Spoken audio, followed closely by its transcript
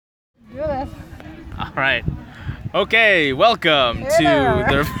All right. Okay, welcome to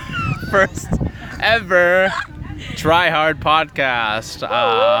the first ever Try Hard podcast.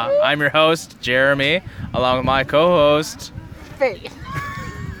 I'm your host, Jeremy, along with my co-host, Faith.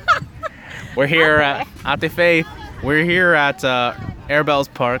 We're here at Ate Faith. We're here at Air Bells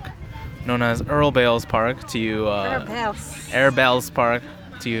Park, known as Earl Bales Park to you. Air Bells Park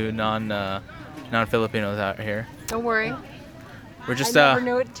to you non-Filipinos out here. Don't worry. We're just I never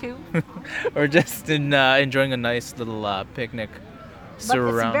knew it too. we're just enjoying a nice little picnic. But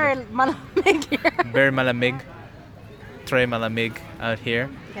it's very malamig here. Very malamig. Très malamig out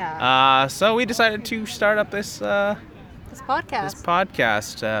here. Yeah. So we decided to start up this This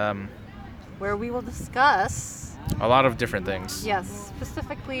podcast. Where we will discuss. A lot of different things. Yes,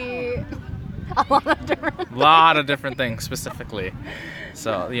 specifically a lot of different. A lot of different things specifically.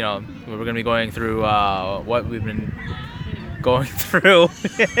 So we're gonna be going through what we've been going through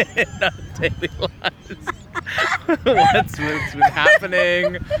in our daily lives. What's been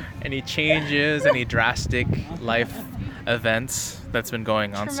happening? Any changes? Any drastic life events that's been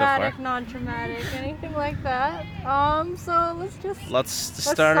going on so far? Traumatic, non-traumatic, anything like that. So Let's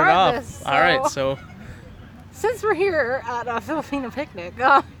start it off. This. All right. So since we're here at a Filipino picnic.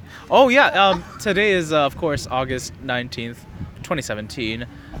 Today is of course August 19th, 2017.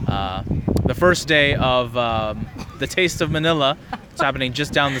 The first day of the Taste of Manila. It's happening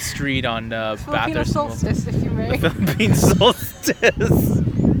just down the street on Filipino Bathurst. solstice, if you may. The Philippine solstice.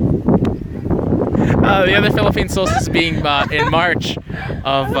 The other Philippine solstice being in March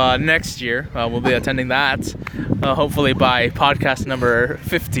of next year. We'll be attending that, hopefully by podcast number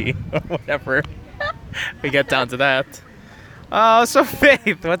 50 or whatever we get down to that. So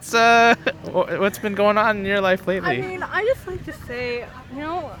Faith, what's been going on in your life lately? I mean, I just like to say,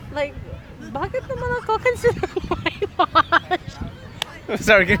 bakit naman ako considered whitewashed?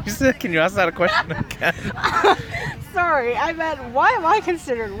 Sorry, can you ask that a question again? Sorry, I meant, why am I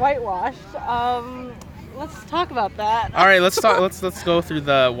considered whitewashed? Let's talk about that. All right, let's talk. Let's go through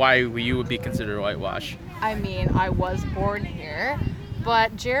the why you would be considered whitewash. I mean, I was born here,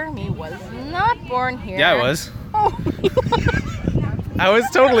 but Jeremy was not born here. Yeah, I was. Oh. I was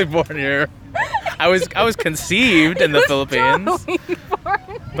totally born here. I was conceived in the Philippines, totally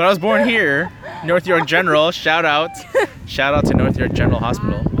but I was born here, North York General. Shout out to North York General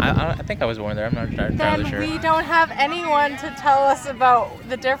Hospital. I think I was born there. I'm not entirely sure. We don't have anyone to tell us about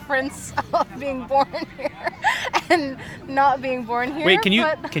the difference of being born here and not being born here. Wait, can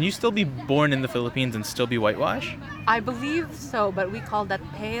you still be born in the Philippines and still be whitewash? I believe so, but we call that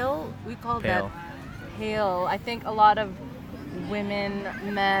pale. Pale. Pale. I think a lot of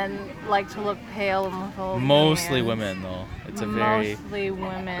men like to look pale. Mostly women, though. Mostly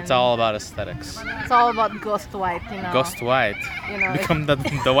women. It's all about aesthetics. It's all about ghost white, Ghost white. Become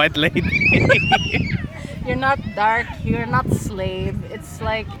the white lady. You're not dark. You're not slave. It's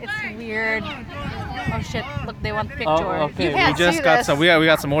weird. Oh shit! Look, they want picture. Oh, okay. You can't We just see got this. some. We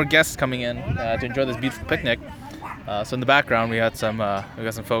got some more guests coming in to enjoy this beautiful picnic. So in the background, we got some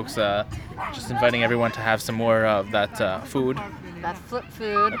folks just inviting everyone to have some more of that food. That flip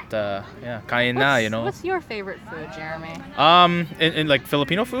food. Kain na, What's your favorite food, Jeremy? In like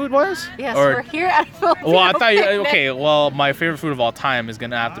Filipino food was? Yes, we're here at Filipino Well, I thought picnic. okay. Well, my favorite food of all time is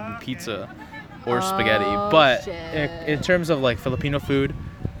gonna have to be pizza or spaghetti. But in terms of like Filipino food,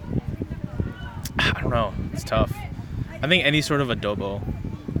 I don't know. It's tough. I think any sort of adobo.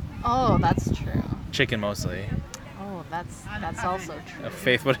 Oh, that's true. Chicken mostly. Oh, that's also true.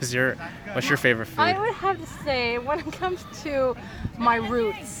 Faith, what's your favorite food? I would have to say, when it comes to my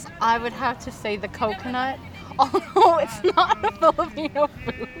roots, I would have to say the coconut. Although it's not a Filipino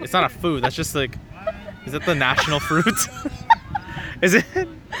food. It's not a food. That's just like, is it the national fruit? Is it?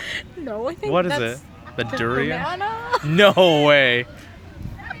 No, I think What is that's it? The durian? banana? No way.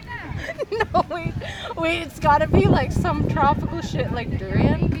 No, wait, it's gotta be like some tropical shit like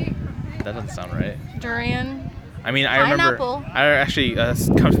durian. That doesn't sound right. Durian. I mean, I remember. Pineapple. I actually, now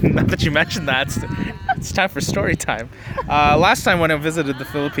that you mentioned that, it's time for story time. Last time when I visited the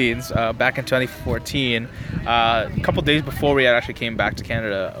Philippines, back in 2014, a couple days before we had actually came back to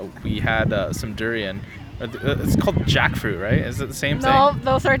Canada, we had some durian. It's called jackfruit, right? Is it the same thing? No,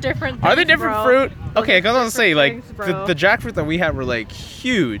 those are different things, Are they different bro. fruit? Those Okay, are because I was gonna say like different things, bro. the jackfruit that we had were like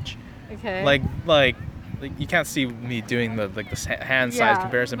huge. Okay. Like you can't see me doing the hand size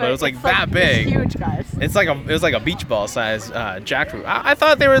comparison, but it was like it's that big. It's huge, guys. It was like a beach ball size jackfruit. I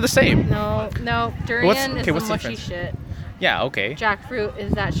thought they were the same. No, durian What's is the the mushy difference? shit. Yeah, okay. Jackfruit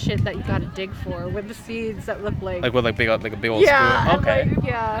is that shit that you gotta dig for with the seeds that look like. Like with like a big old yeah, spoon. Okay. and, like,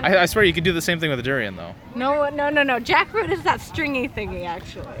 yeah. I swear you could do the same thing with the durian though. No. Jackfruit is that stringy thingy,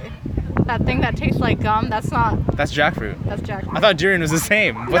 actually. That thing that tastes like gum, that's not. That's jackfruit. That's jackfruit. I thought durian was the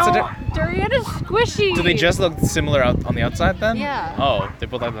same. What's the durian is squishy. Do they just look similar on the outside then? Yeah. Oh, they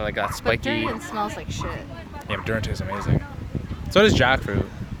both have like that But spiky. durian smells like shit. Yeah, but durian tastes amazing. So does jackfruit.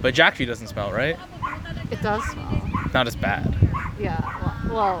 But jackfruit doesn't smell, right? It does smell. Not as bad. Yeah.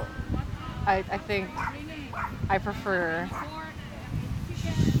 Well, I think I prefer.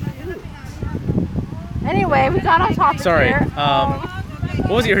 Anyway, we got on topic Sorry. here.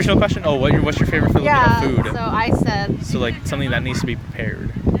 What was the original question? Oh, what's your favorite Filipino Yeah. food? So I said. So like something that needs to be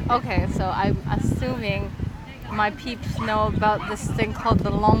prepared. Okay, so I'm assuming my peeps know about this thing called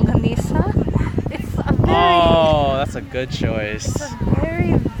the longanisa. It's a very. Oh, that's a good choice. It's a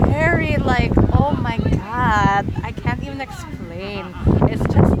very, very like, oh my god, I can't even explain. It's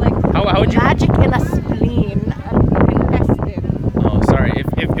just like How would you? magic in a spleen. Invested. Oh, sorry.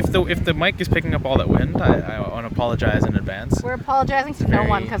 If the mic is picking up all that wind, I want to apologize in advance. We're apologizing to no very-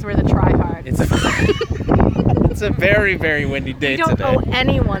 one because we're the tryhards. It's a very, very windy day We don't today. owe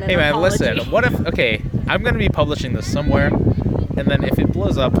anyone an Hey man, apology. listen. What if? Okay, I'm gonna be publishing this somewhere, and then if it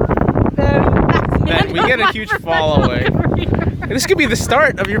blows up, then we get a huge following. This could be the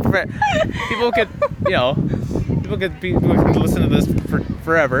start of your. People could, people could listen to this for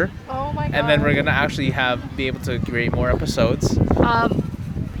forever, Oh my god. and then we're gonna actually be able to create more episodes.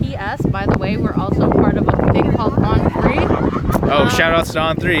 P.S. By the way, we're also part of a thing called On 3. Oh, shout outs to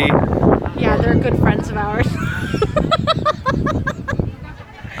On 3. Yeah, they're good friends of ours.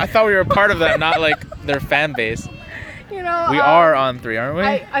 I thought we were a part of that, not like their fan base. You know, We are On 3, aren't we?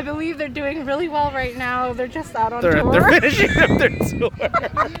 I believe they're doing really well right now. They're just out on They're tour. finishing up their tour.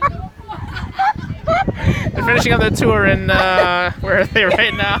 They're finishing up their tour in where are they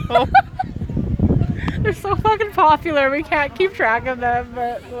right now? They're so fucking popular. We can't keep track of them,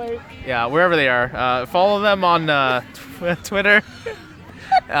 but like. Yeah, wherever they are. Follow them on Twitter,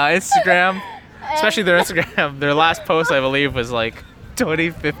 Instagram, especially their Instagram. Their last post, I believe, was like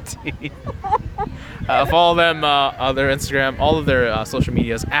 2015. Follow them on their Instagram, all of their social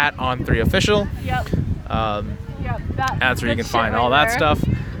medias at On3Official. Yep. Yep. That's where you can shit find right all that there. stuff.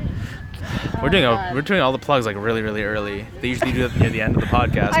 Oh We're doing my God. we're doing all the plugs like really, really early. They usually do it near the end of the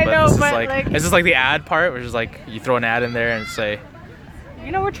podcast, I but know, this is but, like, like- it's just like the ad part, which is like you throw an ad in there and say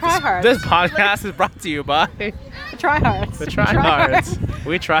You know, we're tryhards. this podcast is brought to you by The tryhards. the Tryhards.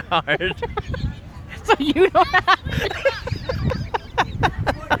 We try hard. So you don't have.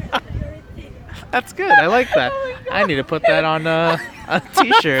 That's good. I like that. Oh my God. I need to put that on a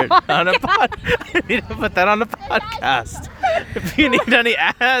t-shirt, on a pod. I need to put that on a podcast. If you need any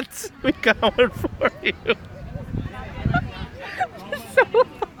ads, we got one for you. So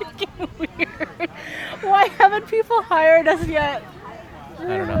fucking weird. Why haven't people hired us yet? I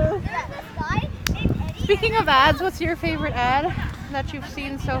don't know. Speaking of ads, what's your favorite ad that you've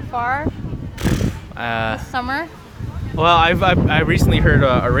seen so far this summer? Well, I recently heard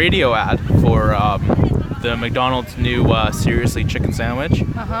a radio ad for the McDonald's new Seriously Chicken Sandwich.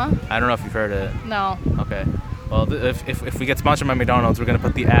 Uh-huh. I don't know if you've heard it. No. Okay. Well, if we get sponsored by McDonald's, we're gonna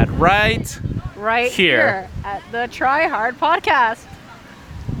put the ad right Right Here. at the Try Hard Podcast.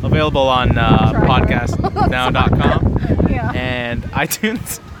 available on podcastnow.com Yeah. and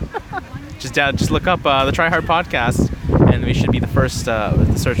iTunes. just look up the Try Hard Podcast, and we should be the first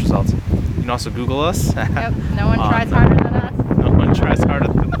with the search results. You can also Google us. Yep. No one tries on, harder than us. No one tries harder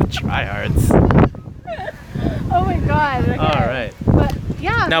than the Tryhards. Oh my god. Okay. All right. But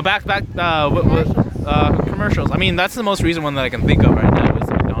yeah. Now back commercials. I mean, that's the most recent one that I can think of right now is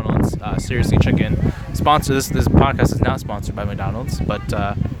the McDonald's Seriously Chicken sponsor. This podcast is not sponsored by McDonald's, but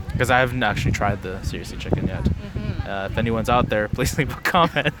because I haven't actually tried the Seriously Chicken yet. If anyone's out there, please leave a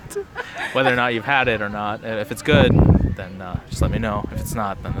comment whether or not you've had it or not. If it's good, then just let me know. If it's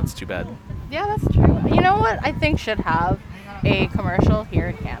not, then that's too bad. Yeah, that's true. You know what I think should have a commercial here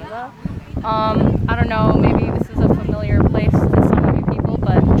in Canada? I don't know, maybe this is a familiar place to some of you people,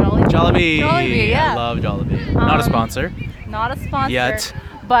 but Jollibee. Jollibee. Yeah. I love Jollibee. Not a sponsor. Not a sponsor. Yet.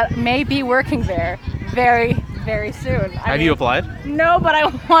 But may be working there very, very soon. Have you applied? No, but I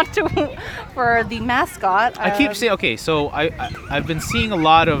want to for the mascot. I keep saying, okay, so I've been seeing a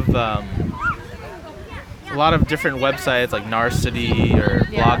lot of different websites like Narcity or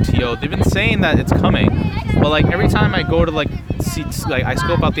Yeah. BlogTO. They've been saying that it's coming, but like every time I go to like see, like I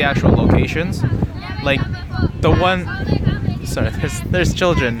scope out the actual locations, like the one. Sorry, there's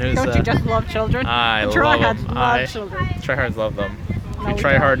children who's. Don't you just love children? I The love tryhards them. love children. Tryhards love them. No, We we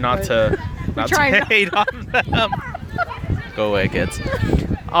try don't, hard not but- to try not- hate on them. Go away, kids.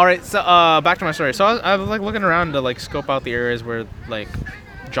 All right, so back to my story. So I was like looking around to like scope out the areas where like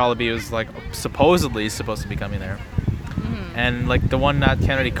Jollibee was like supposedly supposed to be coming there. And like the one at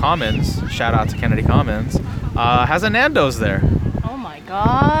Kennedy Commons, shout out to Kennedy Commons, has a Nando's there. Oh my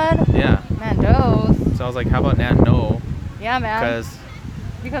god. Yeah. Nando's. So I was like, how about Nando? Yeah, man.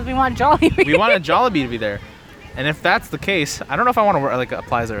 Because we want Jollibee. we want a Jollibee to be there. And if that's the case, I don't know if I want to work like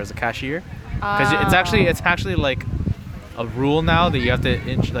apply there as a cashier. Because it's actually like a rule now that you have to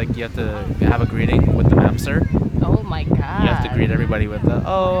have a greeting with the ma'am sir. Oh my god. You have to greet everybody with the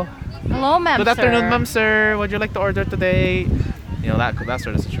hello, ma'am good sir. afternoon, ma'am sir. Would you like to order today? You know, that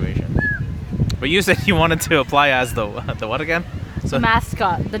sort of situation. But you said you wanted to apply as the what again? So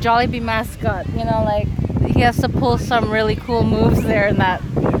mascot, the Jollibee mascot. You know, like he has to pull some really cool moves there in that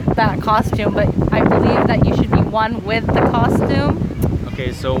costume. But I believe that you should be one with the costume.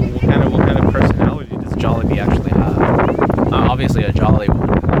 Okay, so what kind of personality does Jollibee actually have? Obviously a jolly one.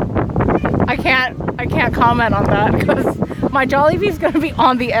 I can't comment on that because my Jollibee's gonna be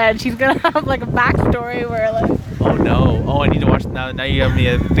on the edge. He's gonna have like a backstory where like. Oh no! Oh, I need to watch now. Now you have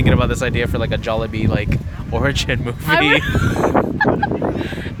me thinking about this idea for like a Jollibee like origin movie.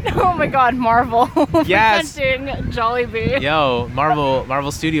 Oh my God, Marvel! Yes. Presenting Jollibee. Yo,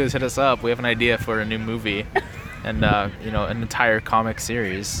 Marvel Studios hit us up. We have an idea for a new movie, and an entire comic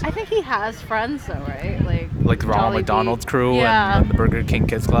series. I think he has friends though, right? Like the Ronald McDonald's crew yeah. and the Burger King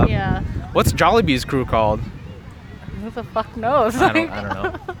Kids Club. Yeah. What's Jollibee's crew called? Who the fuck knows? I don't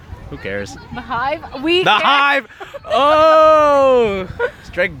know. Who cares? The Hive? The Hive! Oh!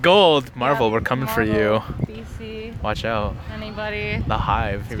 Strike gold. Marvel, we're coming for you. DC. Watch out. Anybody? The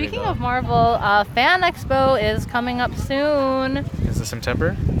Hive. Here Speaking of Marvel, Fan Expo is coming up soon. Is this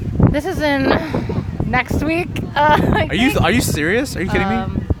September? This is in next week. Are you serious? Are you kidding me?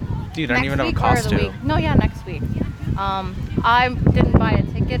 Dude, I don't even have a costume. No, yeah, next week. I didn't buy a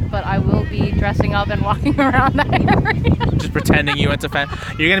ticket, but I will be dressing up and walking around that area. Just pretending you went to Fan.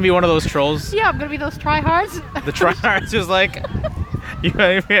 You're gonna be one of those trolls. Yeah, I'm gonna be those tryhards. The tryhards, just like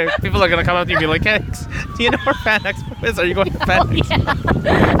people are gonna come up to you and be like, "Hey, do you know where Fan Expo is? Are you going to Fan Expo?"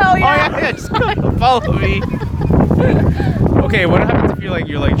 Yeah. Oh yeah. Oh yeah, just follow me. Okay, what happens if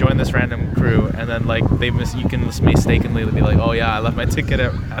you're join this random crew and then like you can mistakenly be like, "Oh yeah, I left my ticket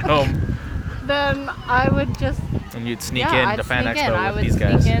at home." Then I would just. And you'd sneak in to Fan Expo with these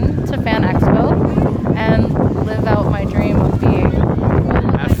guys. I would sneak in to Fan Expo and live out my dream of being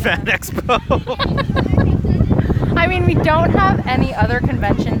at Fan Expo. I mean, we don't have any other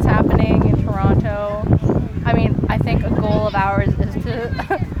conventions happening in Toronto. I mean, I think a goal of ours is to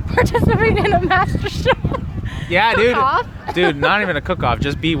participate in a master show. Yeah, dude. Cook-off. Dude, not even a cook-off.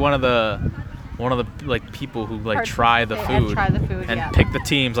 Just be one of the like people who like try the food and yeah. pick the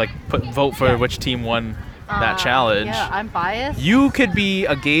teams. Like vote for which team won that challenge. Yeah, I'm biased. You could be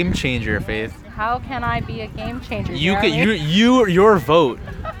a game changer, Faith. How can I be a game changer? Your vote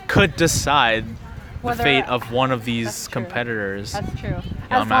could decide the Whether fate of one of these competitors. That's true.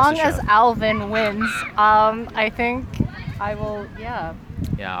 As long as Alvin wins, I think I will. Yeah.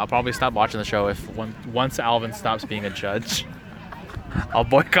 Yeah, I'll probably stop watching the show once Alvin stops being a judge. I'll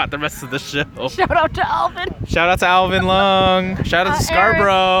boycott the rest of the show. Shout out to Alvin. Shout out to Alvin Long. Shout out to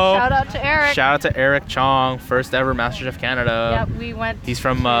Scarborough. Shout out to Eric. Shout out to Eric Chong, first ever MasterChef Canada. Yep, we went. He's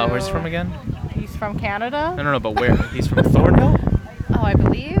from where's he from again? He's from Canada. No, but where? He's from Thornhill. Oh, I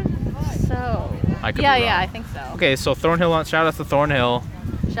believe so. I could be wrong. Yeah, I think so. Okay, so Thornhill. Shout out to Thornhill.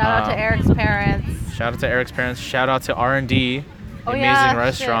 Shout out to Eric's parents. Shout out to Eric's parents. Shout out to R&D. Oh, amazing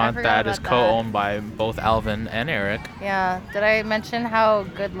restaurant that is about co-owned by both Alvin and Eric. Yeah. Did I mention how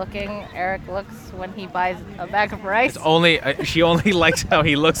good looking Eric looks when he buys a bag of rice? She only likes how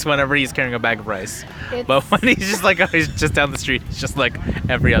he looks whenever he's carrying a bag of rice. But when he's just down the street, he's just like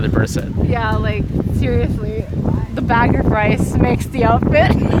every other person. Yeah, like seriously, the bag of rice makes the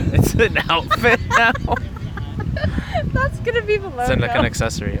outfit. It's an outfit now. That's gonna be the logo. It's like an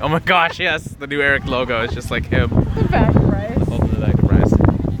accessory. Oh my gosh, yes, the new Eric logo is just like him. The bag of rice. Holding the bag of rice.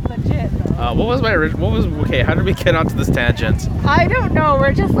 Legit though. Okay, how did we get onto this tangent? I don't know,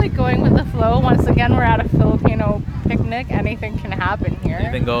 we're just like going with the flow. Once again, we're at a Filipino picnic. Anything can happen here.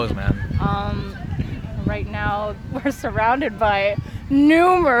 Anything goes, man. Right now we're surrounded by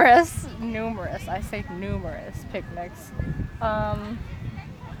numerous picnics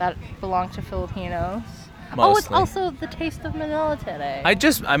that belong to Filipinos. Mostly. Oh, it's also the Taste of Manila today.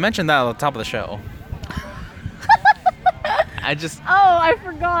 I mentioned that at the top of the show. Oh, I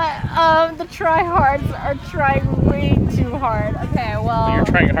forgot. The tryhards are trying way too hard. Okay, well. You're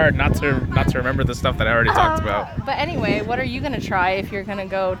trying hard not to remember the stuff that I already talked about. But anyway, what are you gonna try if you're gonna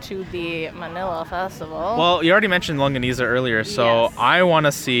go to the Manila Festival? Well, you already mentioned Longaniza earlier, so yes. I want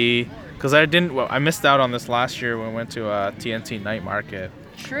to see because I missed out on this last year when we went to TNT Night Market.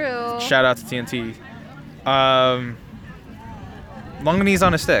 True. Shout out to TNT. Longanise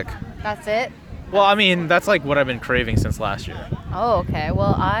on a stick. That's it? Well, I mean, that's like what I've been craving since last year. Oh, okay.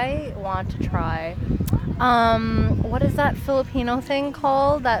 Well, I want to try. What is that Filipino thing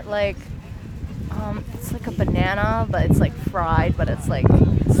called? That like, it's like a banana, but it's like fried, but it's like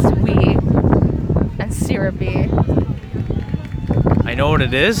sweet and syrupy. I know what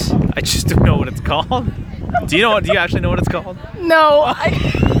it is. I just don't know what it's called. Do you actually know what it's called? No, I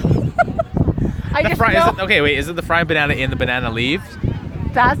just know. Is it the fried banana in the banana leaves?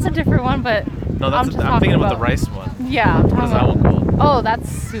 That's a different one, but No, I'm thinking about the rice one. Yeah. I'm What talking is that about- one called? Oh, that's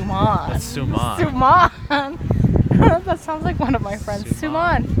suman. That's suman. Suman. That sounds like one of my friends.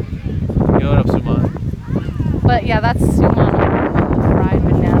 Suman. Suman. Yo, what up, Suman? But yeah, that's suman. The fried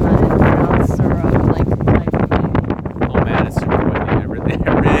banana and brown syrup, like. Oh man, it's super windy.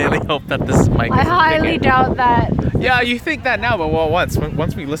 I really hope that this mic. I isn't highly picking. doubt that. Yeah, you think that now, but once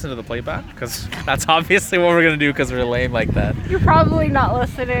we listen to the playback, because that's obviously what we're gonna do, because we're lame like that. You're probably not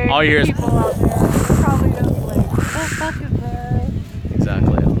listening. All you hear is- people out there. You're probably just like, what the fuck is that?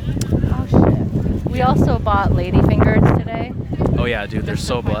 Exactly. Oh shit. We also bought ladyfingers today. Oh yeah, dude, they're Just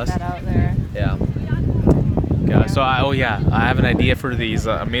so to point blessed. that out there. Yeah. Yeah. So I have an idea for these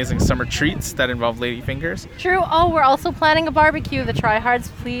amazing summer treats that involve ladyfingers. True. Oh, we're also planning a barbecue. The tryhards,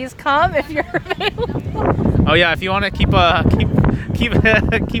 please come if you're available. Oh yeah, if you want to keep us,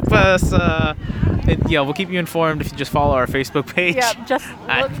 we'll keep you informed if you just follow our Facebook page. Yep.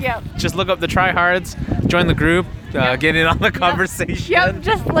 Just look up the tryhards, join the group, get in on the conversation. Yep.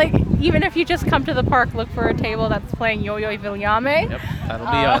 Just like even if you just come to the park, look for a table that's playing Yo-Yo Villame. Yep, that'll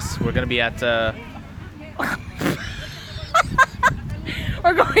be us. We're gonna be at.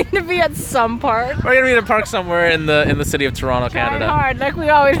 We're going to be at some park. We're gonna be in a park somewhere in the city of Toronto, Trying Canada. hard, like we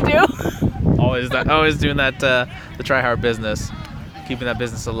always do. Always doing that the try hard business, keeping that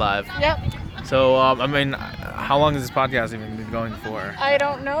business alive. Yep. So I mean, how long has this podcast even been going for? I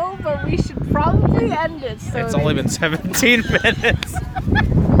don't know, but we should probably end it. So It's only been 17 minutes.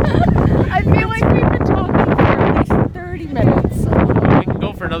 I feel like we've been talking for at least 30 minutes. We can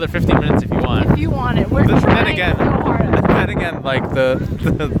go for another 15 minutes if you want. If you want it, we're Then trying again, so hard. like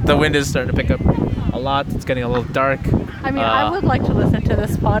the wind is starting to pick up a lot. It's getting a little dark. I mean, I would like to listen to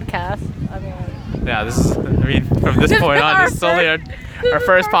this podcast. I mean, Yeah, from this point on, this is only our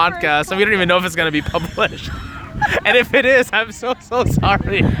first podcast, so we don't even know if it's gonna be published. And if it is, I'm so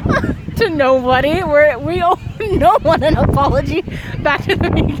sorry. to nobody, we owe no one an apology back to the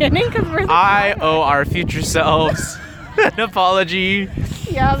beginning because we're. I owe our future selves an apology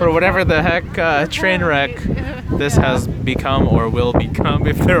for whatever the heck train wreck this has become or will become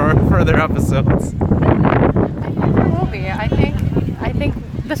if there are further episodes. I think there will be. I think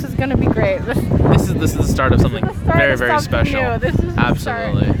this is gonna be great. This is the start of something very special. New. This is the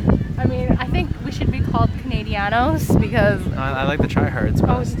Absolutely. Start. I mean, I think we should be called Canadianos because. I like the tryhards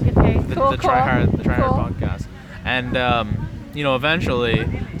best. Okay, The cool. tryhard Cool. podcast. And eventually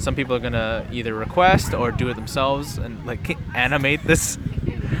some people are gonna either request or do it themselves and like animate this.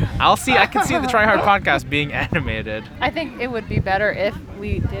 I can see the tryhard podcast being animated. I think it would be better if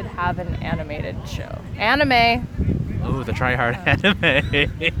we did have an animated show. Anime. Ooh, the tryhard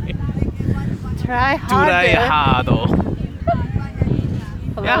anime. Try hard. Tryhardo.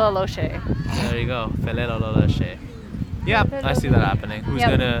 Palala Loche. There you go. Felelo Lolache. Yeah, I see that happening. Who's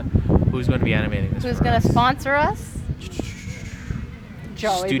Yep. gonna be animating this? Who's for gonna us? sponsor us?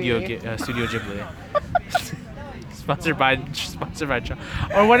 Studio Jollibee. Studio Ghibli. Sponsored by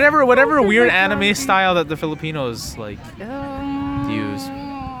or whatever weird by anime Jollibee. style that the Filipinos like use.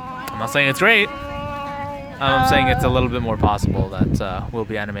 I'm not saying it's great. I'm saying it's a little bit more possible that we'll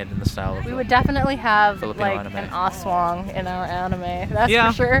be animated in the style of We would definitely have Filipino like anime. an aswang in our anime. That's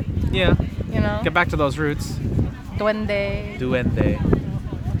Yeah. for sure. Yeah. You know. Get back to those roots. Duende. Duende.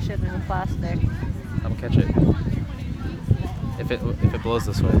 Oh, shit, there's a plastic. I'm gonna catch it. If it blows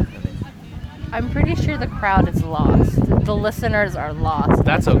this way. I mean. I'm pretty sure the crowd is lost. The listeners are lost.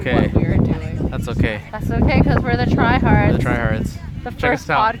 That's as to okay. What we're doing. That's okay. That's okay because we're the tryhards. The tryhards. The Check first us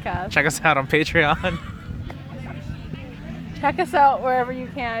out. podcast. Check us out on Patreon. Check us out wherever you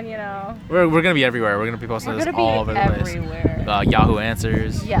can. You know. We're gonna be everywhere. We're gonna be posting We're this gonna be all over the place. everywhere. Yahoo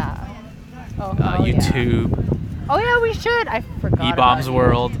Answers. Yeah. Oh, hell yeah. YouTube. Oh yeah, we should. I forgot. E-Bombs about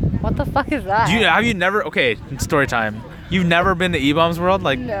World. What the fuck is that? Have you never? Okay, story time. You've never been to E-Bombs World,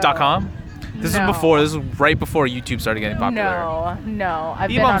 like No. .com? This No. is right before YouTube started getting popular. No. I've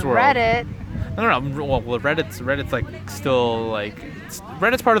been E-Bombs on World. Reddit. No. Well, Reddit's like still like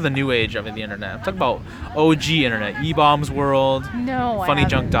Reddit's part of the new age of the internet. I'm talking about OG internet. E-Bombs World. No.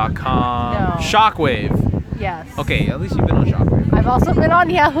 Funnyjunk.com. No. Shockwave. Yes. Okay, at least you've been on Shockwave. I've also been on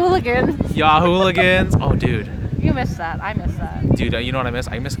Yahooligans. Yahooligans. Oh, dude. You missed that. I missed that. dude, you know what I miss?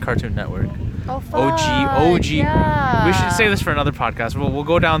 I miss Cartoon Network. Oh, fuck. OG. Yeah. We should say this for another podcast. We'll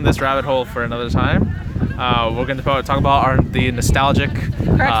go down this rabbit hole for another time. We're going to talk about the nostalgic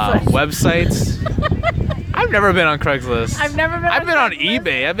websites. I've never been on Craigslist. I've never been. I've been on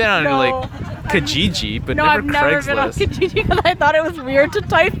eBay. I've been on like Kijiji, but never I've never Craigslist. been on Kijiji because I thought it was weird to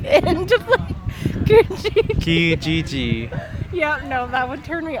type in just like Kijiji. Kijiji. Yeah, no, that would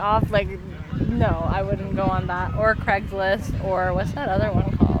turn me off. Like, no, I wouldn't go on that. Or Craigslist, or what's that other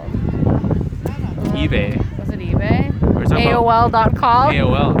one called? eBay. Was it eBay? We're talking about AOL.com?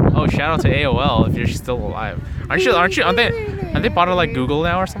 AOL. Oh, shout out to AOL if you're still alive. Aren't they bought it like Google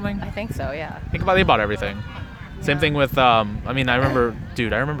now or something? I think so, yeah. Think about it, they bought everything. Same thing with I remember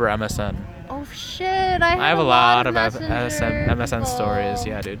MSN. Oh shit, I have a lot of Messenger MSN people. stories.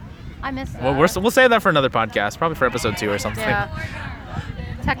 Yeah, dude. I miss that. Well, we'll save that for another podcast, probably for episode 2 or something. Yeah.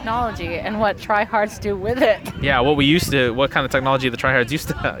 Technology and what tryhards do with it. Yeah, what kind of technology the tryhards used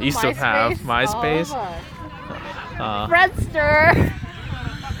to have. MySpace. Oh, Friendster.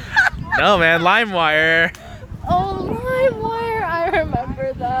 No, man, LimeWire. Oh, LimeWire. I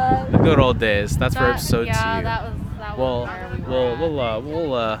remember that. The good old days. That's for episode 2. Yeah, that was where we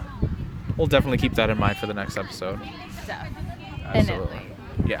were at. We'll definitely keep that in mind for the next episode. Definitely.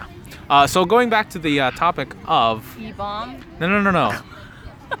 Yeah. So going back to the topic of E-bomb? No.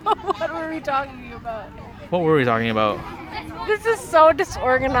 What were we talking about? What were we talking about? This is so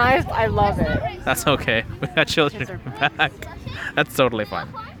disorganized. I love it. That's okay. We got children back. That's totally fine.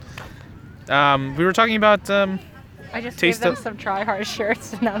 We were talking about I just gave them some tryhard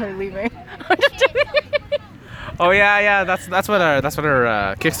shirts and now they're leaving. Oh yeah. That's what our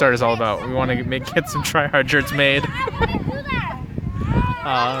Kickstarter is all about. We want to get some tryhard shirts made.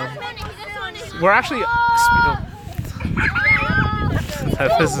 We're actually.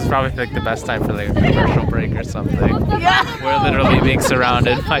 This is probably like the best time for like a commercial break or something. Yeah. We're literally being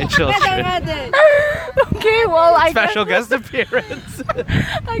surrounded by children. Okay, well, Special guest appearance.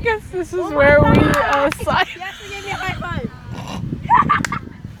 I guess this is where we sign. Yes, give me a high five.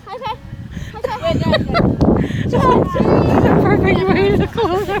 The perfect way to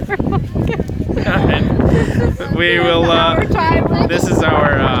close our podcast. Alright. We will. This is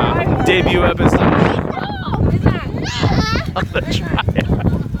our debut episode of the Triad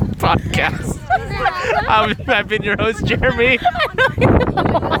podcast. I've been your host, Jeremy.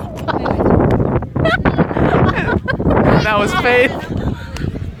 That was Faith.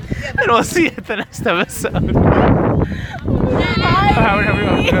 And we'll see you at the next episode.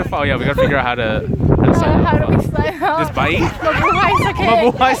 We gotta figure out how to sign off. How do we sign off? Just bye. Mabuhay sa cake.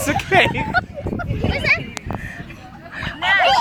 Mabuhay sa cake.